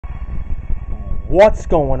What's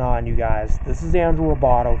going on, you guys? This is Andrew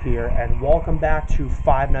Roboto here, and welcome back to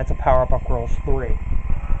Five Nights at Powerpuff Girls 3,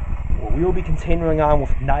 where we will be continuing on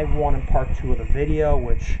with Night 1 and Part 2 of the video,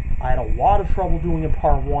 which I had a lot of trouble doing in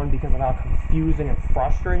Part 1 because of how confusing and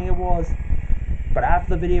frustrating it was. But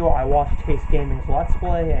after the video, I watched Taste Gaming's Let's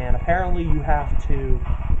Play, and apparently you have to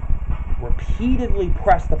repeatedly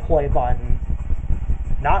press the play button,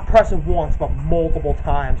 not press it once, but multiple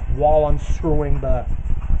times, while unscrewing the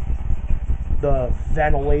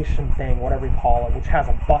ventilation thing, whatever you call it, which has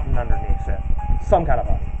a button underneath it. Some kind of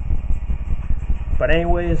button. But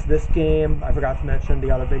anyways, this game, I forgot to mention,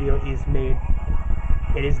 the other video is made.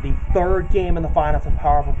 It is the third game in the Five Nights at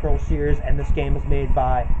Powerpuff Girls series, and this game is made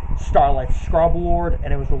by Starlight Scrublord,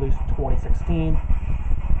 and it was released in 2016.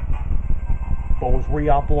 But was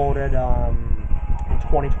re-uploaded in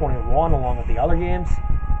 2021 along with the other games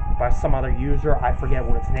by some other user. I forget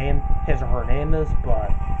what its name, his or her name is,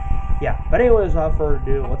 but yeah. But anyways, without further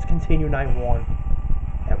ado, let's continue Night 1,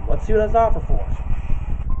 and let's see what it has to offer for us.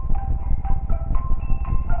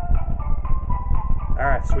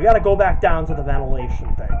 Alright, so we gotta go back down to the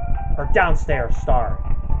ventilation thing. Or downstairs, sorry.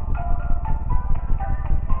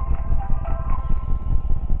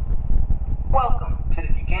 Welcome to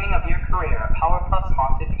the beginning of your career at Powerpuff's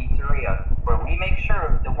Haunted Pizzeria, where we make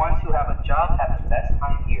sure the ones who have a job have the best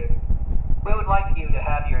time here. We would like you to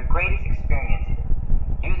have your greatest experience here.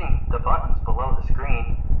 Using the buttons below the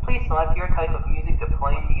screen, please select your type of music to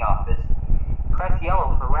play in the office. Press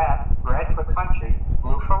yellow for rap, red for country,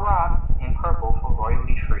 blue for rock, and purple for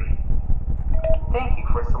royalty free. Thank you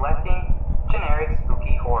for selecting generic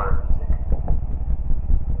spooky horror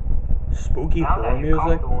music. Spooky horror music? Now that you're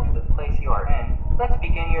comfortable with the place you are in, let's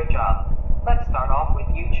begin your job. Let's start off with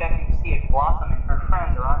you checking to see if Blossom and her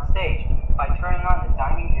friends are on stage by turning on the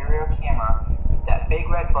dining area camera with that big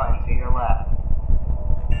red button to your left.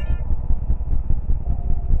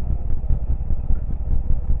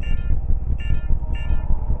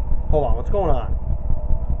 Hold on, what's going on?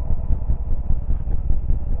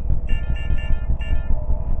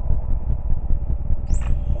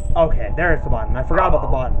 Okay, there's the button. I forgot about the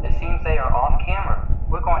button. It seems they are off camera.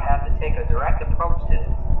 We're going to have to take a direct approach to this.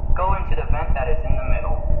 Go into the vent that is in the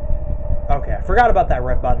middle. Okay, I forgot about that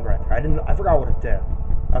red button right there. I forgot what it did.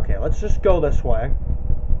 Okay, let's just go this way.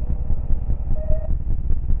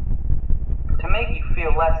 To make you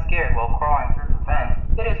feel less scared while crawling through the vent,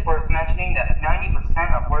 it is worth mentioning that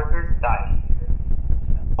 90% of workers die.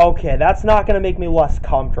 Okay, that's not going to make me less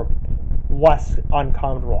uncomfortable.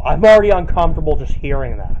 I'm already uncomfortable just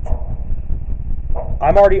hearing that.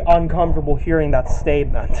 I'm already uncomfortable hearing that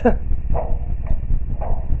statement.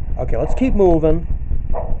 Okay, let's keep moving.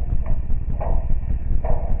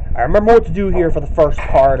 I remember what to do here for the first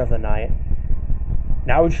part of the night.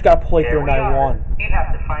 Now we just gotta play through Night 1. You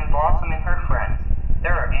have to find Blossom and her friends.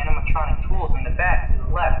 There are animatronic tools in the back to the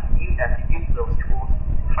left. You have to use those tools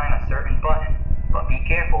to find a certain button. But be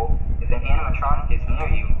careful, if an animatronic is near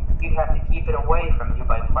you, you have to keep it away from you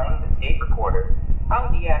by playing the tape recorder. I'll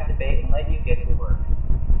deactivate and let you get to work.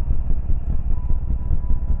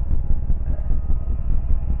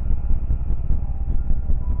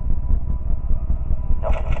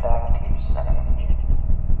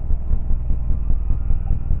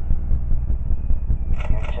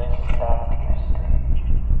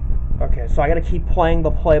 Okay, so I gotta keep playing the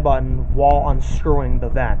play button while unscrewing the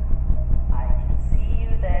vent. I can see you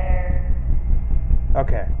there.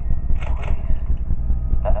 Okay.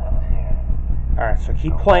 Alright, so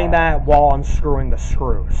keep playing that while unscrewing the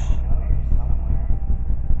screws.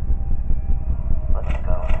 Let's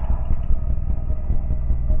go.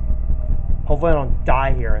 Hopefully I don't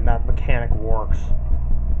die here and that mechanic works.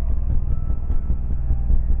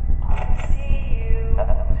 I see you.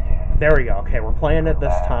 There we go. Okay, we're playing it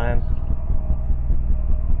this time.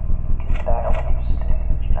 Get back on your stage.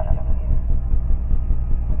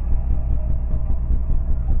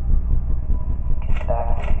 Get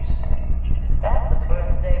back on your stage. Is that the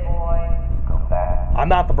birthday boy? Go back. I'm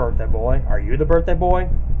not the birthday boy. Are you the birthday boy?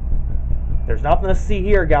 There's nothing to see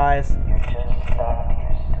here, guys. You're just back to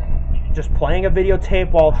your stage. Just playing a videotape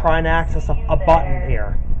while trying to access a button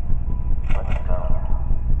here. Let's go.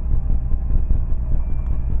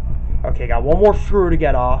 Okay, got one more screw to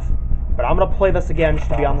get off, but I'm gonna play this again just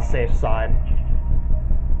to be on the safe side.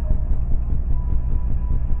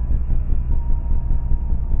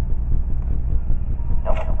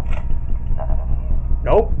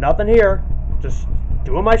 Nope, nothing here. Just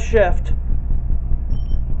doing my shift.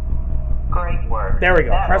 Great work. There we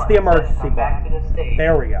go. Press the emergency back button. to the stage.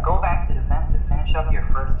 There we go. Go back to the vent to finish up your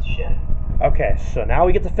first shift. Okay, so now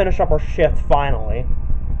we get to finish up our shift finally.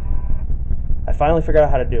 I finally figured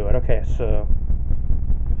out how to do it. Okay, so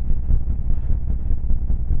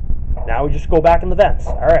Now we just go back in the vents.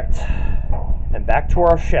 Alright. And back to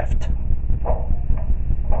our shift.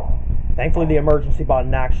 Thankfully the emergency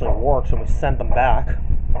button actually works when we sent them back.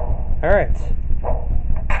 Alright.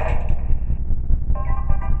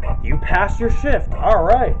 You passed your shift.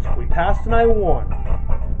 Alright. We passed night 1.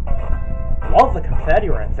 Love the confetti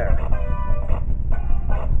right there.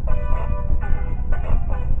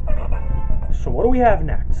 So what do we have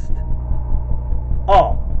next?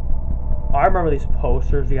 Oh. I remember these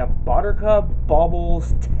posters. You have Buttercup,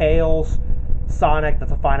 Bubbles, Tails, Sonic.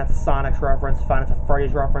 That's a Five Nights at Sonic's reference. Five Nights at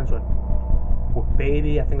Freddy's reference with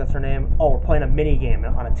Baby. I think that's her name. Oh, we're playing a mini game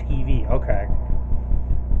on a TV. Okay.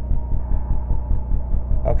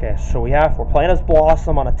 Okay, so we're playing as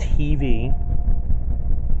Blossom on a TV.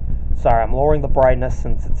 Sorry, I'm lowering the brightness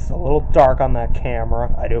since it's a little dark on that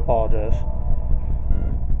camera. I do apologize.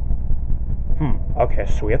 Okay,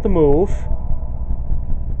 so we have to move.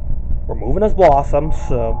 We're moving as Blossom,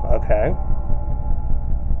 so, okay.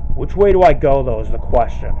 Which way do I go, though, is the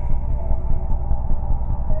question.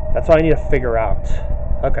 That's what I need to figure out.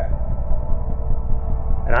 Okay.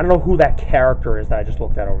 And I don't know who that character is that I just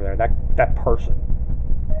looked at over there. That person.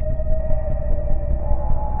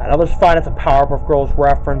 I know there's Five Nights at Powerpuff Girls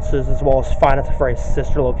references, as well as Five Nights at Freddy's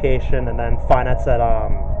sister location, and then Five Nights at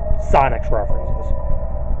Sonic's references.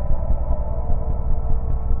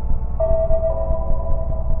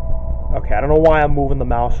 Okay, I don't know why I'm moving the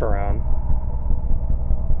mouse around.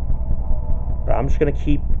 But I'm just going to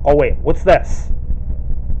keep... Oh, wait, what's this?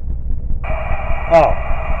 Oh.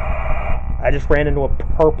 I just ran into a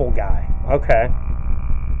purple guy. Okay.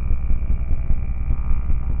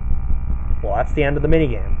 Well, that's the end of the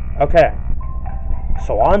minigame. Okay.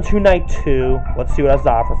 So on to night 2. Let's see what has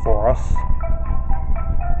to offer for us.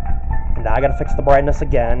 And now I gotta fix the brightness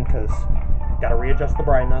again, because gotta readjust the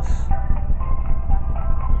brightness.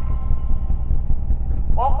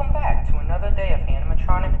 Welcome back to another day of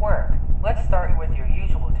animatronic work. Let's start with your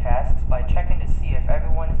usual tasks by checking to see if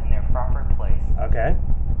everyone is in their proper place. Okay.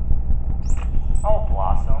 Oh,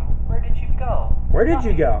 Blossom, where did you go? Where did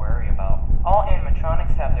you go? Nothing to worry about. All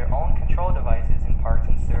animatronics have their own control devices in parts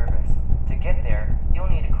and service. To get there, you'll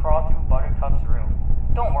need to crawl through Buttercup's room.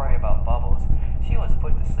 Don't worry about Bubbles. She was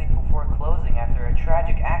put to sleep before closing after a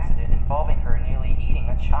tragic accident involving her nearly eating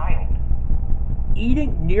a child.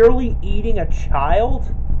 Nearly eating a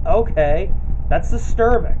child? Okay, that's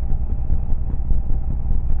disturbing.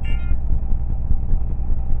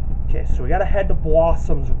 Okay, so we gotta head to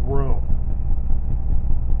Blossom's room.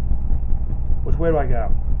 Which way do I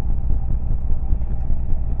go?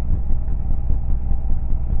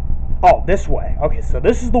 Oh, this way. Okay, so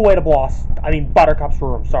this is the way to Buttercup's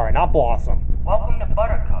room. Sorry, not Blossom. Welcome to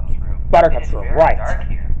Buttercup's room. Buttercup's room, right. It is very dark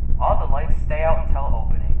here. All the lights stay out until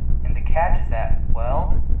opening. And the catch is that,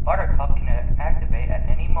 well, Buttercup can activate at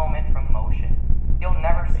any moment from motion. You'll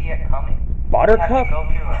never see it coming. Buttercup? You have to go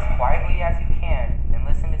through as quietly as you can and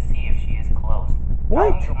listen to see if she is close.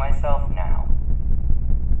 What? I'll mute myself now.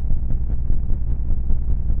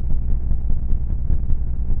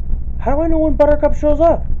 How do I know when Buttercup shows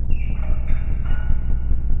up?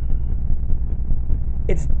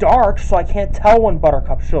 It's dark, so I can't tell when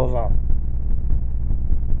Buttercup shows up.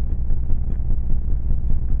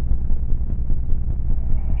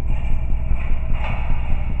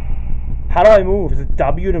 How do I move? Is it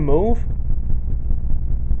W to move?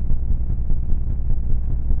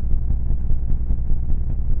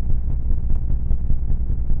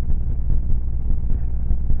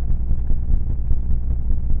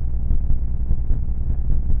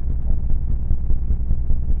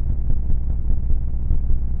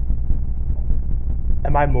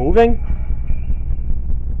 Am I moving?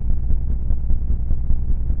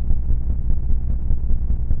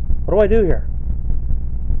 What do I do here?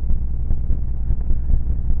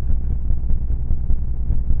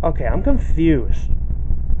 Okay, I'm confused.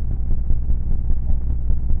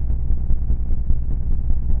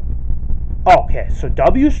 Okay, so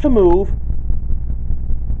W's to move.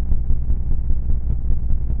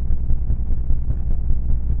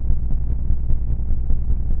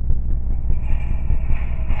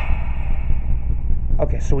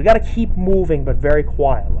 Okay, so we gotta keep moving, but very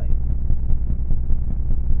quietly.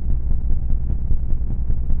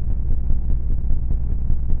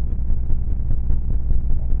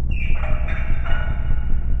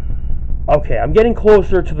 Okay, I'm getting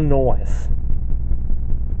closer to the noise.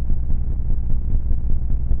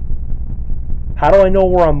 How do I know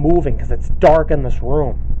where I'm moving? Because it's dark in this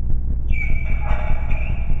room.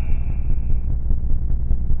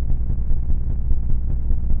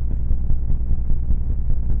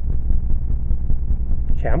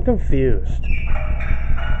 Okay, I'm confused.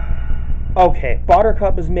 Okay,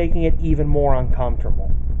 Buttercup is making it even more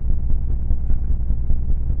uncomfortable.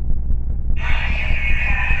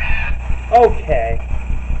 Okay.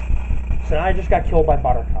 So now I just got killed by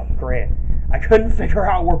Buttercup. Great. I couldn't figure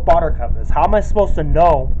out where Buttercup is. How am I supposed to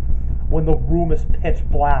know when the room is pitch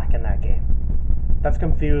black in that game? That's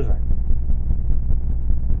confusing.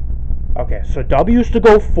 Okay, so W is to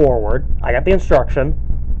go forward. I got the instruction.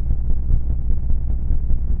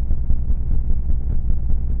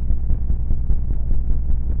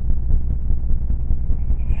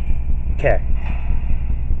 Okay.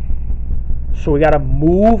 So we gotta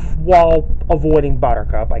move while avoiding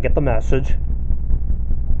Buttercup. I get the message.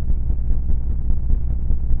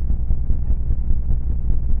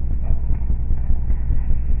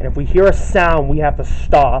 And if we hear a sound, we have to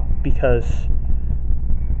stop because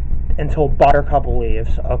until Buttercup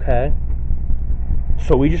leaves, okay?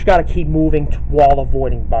 So we just gotta keep moving while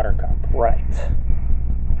avoiding Buttercup, right?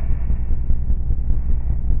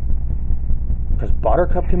 Because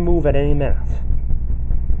Buttercup can move at any minute.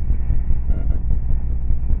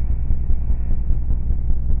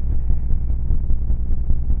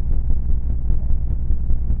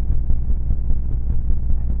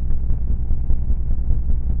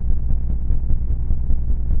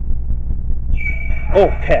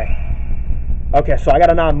 Okay. Okay, so I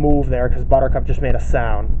gotta not move there because Buttercup just made a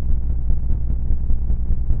sound.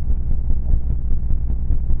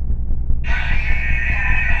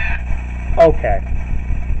 Okay.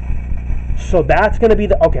 So that's gonna be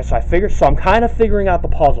the... Okay, so I'm kind of figuring out the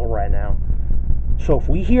puzzle right now. So if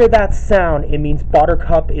we hear that sound, it means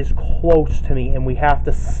Buttercup is close to me and we have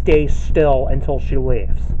to stay still until she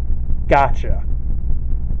leaves. Gotcha.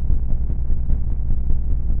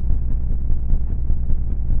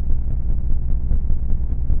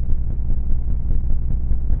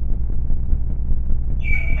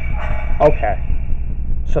 Okay.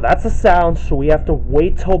 So that's the sound, so we have to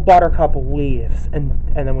wait till Buttercup leaves, and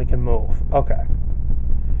then we can move. Okay.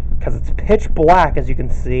 Because it's pitch black, as you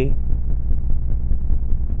can see.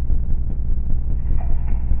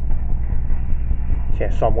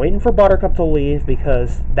 Okay, so I'm waiting for Buttercup to leave,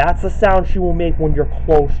 because that's the sound she will make when you're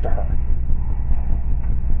close to her.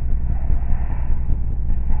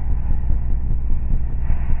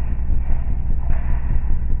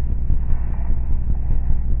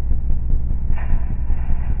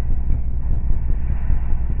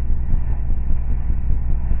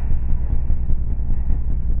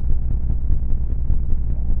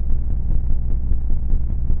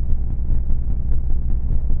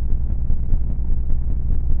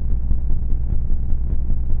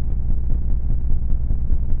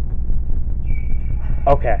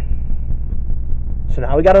 Okay. So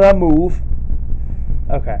now we gotta not move.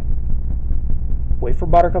 Okay. Wait for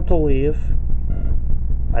Buttercup to leave.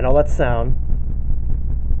 I know that sound.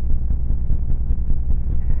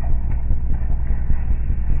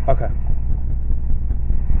 Okay.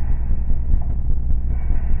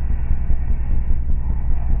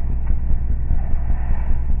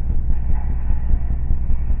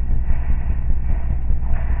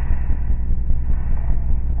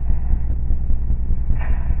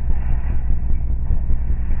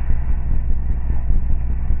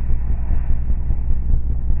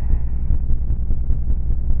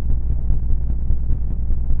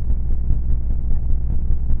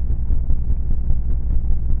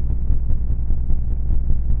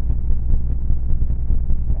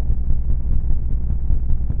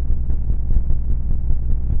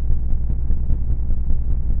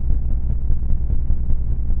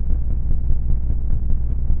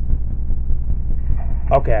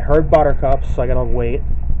 Okay, I heard Buttercup, so I gotta wait.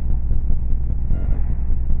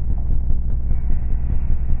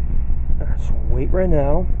 So wait right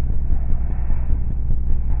now.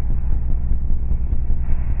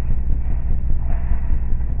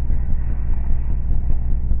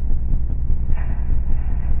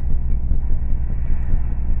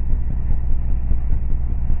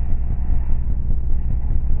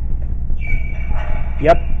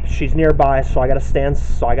 Yep, she's nearby, so I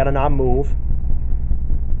gotta not move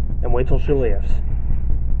and wait till she leaves.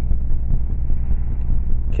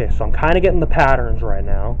 Okay, so I'm kind of getting the patterns right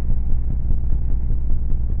now.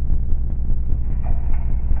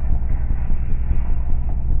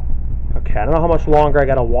 Okay, I don't know how much longer I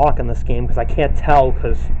gotta walk in this game because I can't tell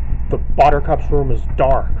because the Buttercup's room is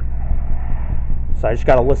dark. So I just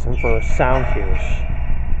gotta listen for sound cues.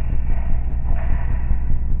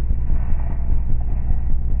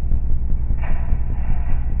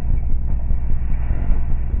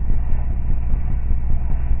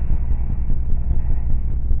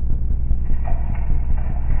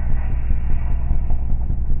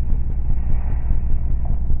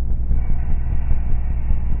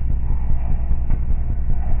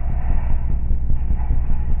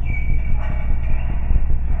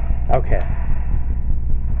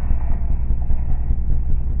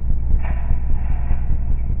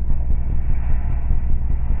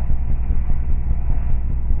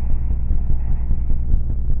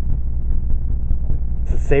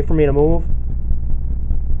 safe for me to move?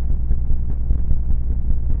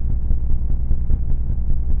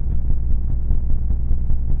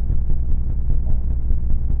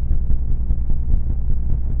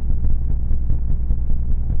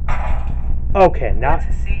 Okay, now... Good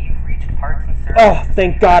to see you've reached parts and services. Oh,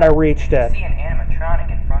 thank God I reached it. If you see an animatronic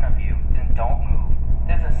in front of you, then don't move.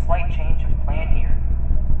 There's a slight change of plan here.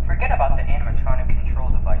 Forget about the animatronic control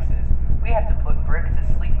devices. We have to put Brick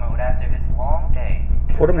to sleep mode after his long day.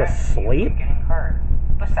 Put him to prevent you sleep? from getting hurt.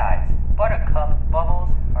 Besides, Buttercup,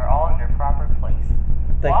 Bubbles are all in their proper place.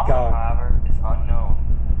 Thank Blossom, God. however, is unknown.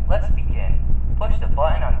 Let's begin. Push the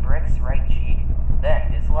button on Brick's right cheek,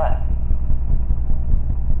 then his left.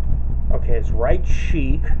 Okay, his right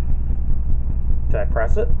cheek. Did I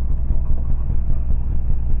press it?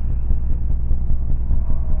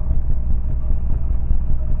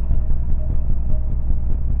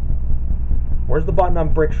 Where's the button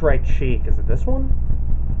on Brick's right cheek? Is it this one?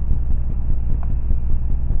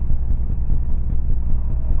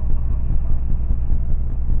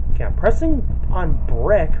 Okay, I'm pressing on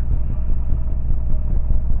Brick.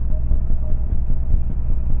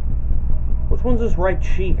 Which one's his right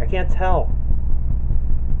cheek? I can't tell.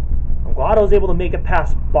 I'm glad I was able to make it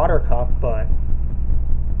past Buttercup, but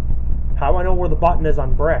how do I know where the button is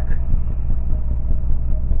on Brick?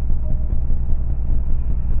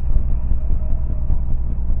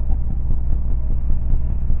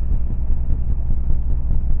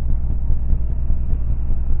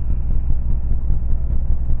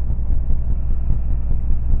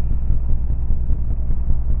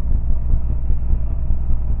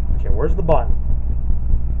 Okay, where's the button?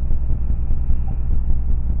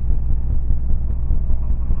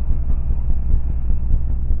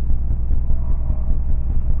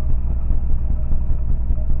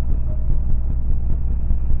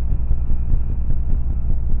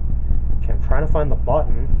 Trying to find the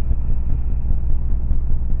button.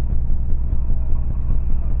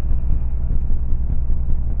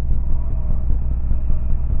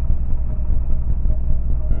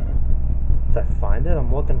 Did I find it?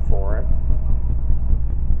 I'm looking for it.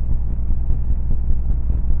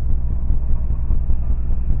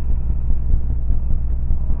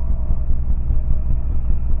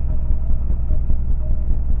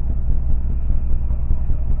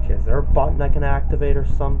 Okay, is there a button I can activate or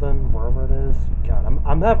something? Wherever it is. God,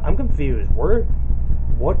 I'm confused.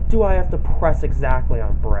 What do I have to press exactly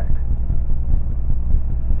on Brick?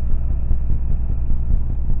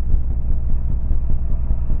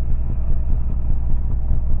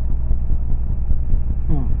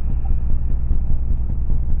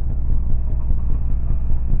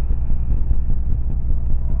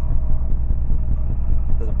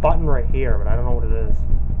 There's a button right here, but I don't know what it is.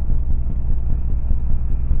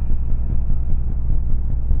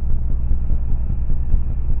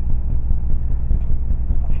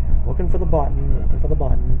 Looking for the button, looking for the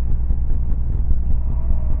button.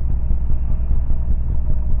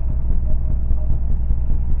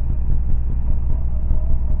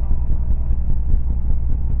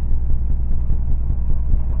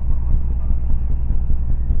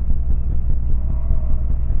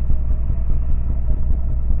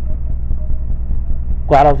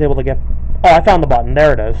 Glad I was able to get... Oh, I found the button.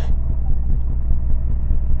 There it is.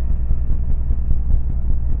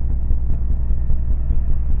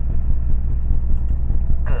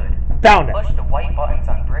 Found it. Push the white buttons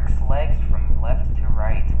on Brick's legs from left to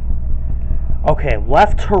right. Okay,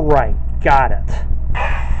 left to right. Got it.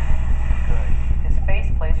 Good. His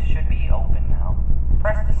faceplate should be open now.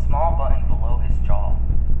 Press the small button below his jaw.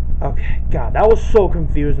 Okay, God, that was so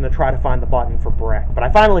confusing to try to find the button for Brick. But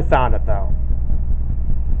I finally found it, though.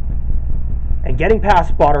 And getting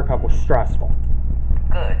past Buttercup was stressful.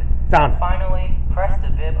 Good. Found it. Finally, press the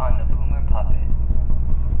bib on the Boomer puppet.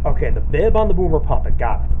 Okay, the bib on the Boomer puppet.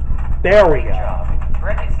 Got it. There we Great go. job.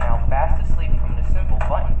 Brick is now fast asleep from the simple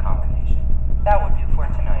button combination. That would do for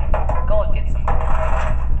tonight. Go and get some good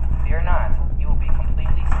night. Fear not, you will be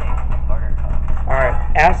completely safe from Buttercup.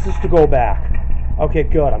 Alright, ask us to go back. Okay,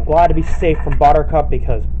 good. I'm glad to be safe from Buttercup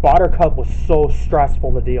because Buttercup was so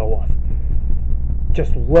stressful to deal with.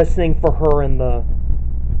 Just listening for her in the...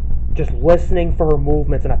 Just listening for her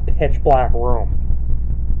movements in a pitch black room.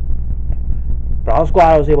 But I was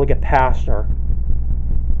glad I was able to get past her.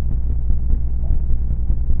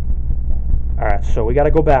 Alright, so we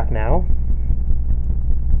gotta go back now.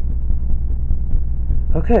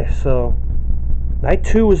 Okay, so night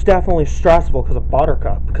 2 was definitely stressful because of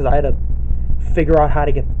Buttercup, because I had to figure out how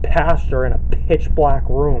to get past her in a pitch black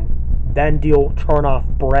room, then turn off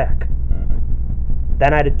Brick.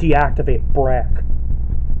 Then I had to deactivate Brick.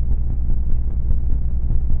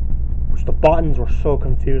 Which The buttons were so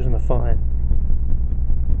confusing to find.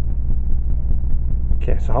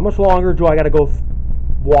 Okay, so how much longer do I gotta go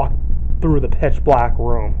walk through the pitch black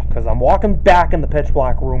room? Because I'm walking back in the pitch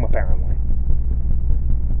black room apparently.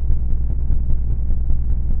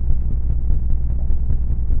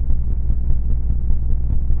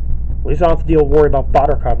 At least I don't have to worry about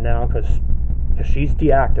Buttercup now because she's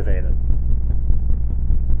deactivated.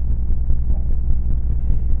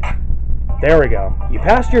 There we go. You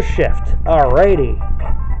passed your shift. Alrighty.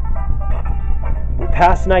 We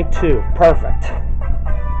passed night 2. Perfect.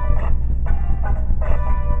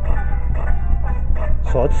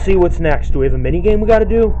 So let's see what's next. Do we have a minigame we gotta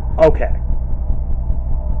do? Okay.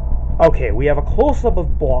 Okay, we have a close-up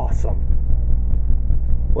of Blossom.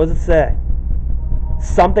 What does it say?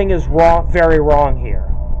 Something is wrong, very wrong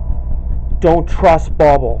here. Don't trust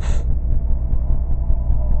Bubbles.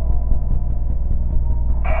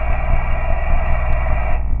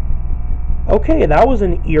 Okay, that was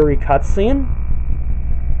an eerie cutscene.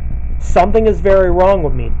 Something is very wrong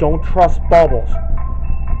with me. Don't trust Bubbles.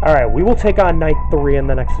 Alright, we will take on Night 3 in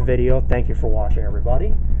the next video. Thank you for watching,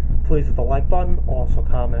 everybody. Please hit the like button. Also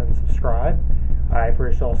comment and subscribe. I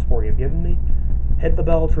appreciate all the support you've given me. Hit the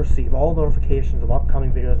bell to receive all notifications of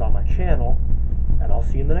upcoming videos on my channel. And I'll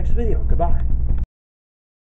see you in the next video. Goodbye.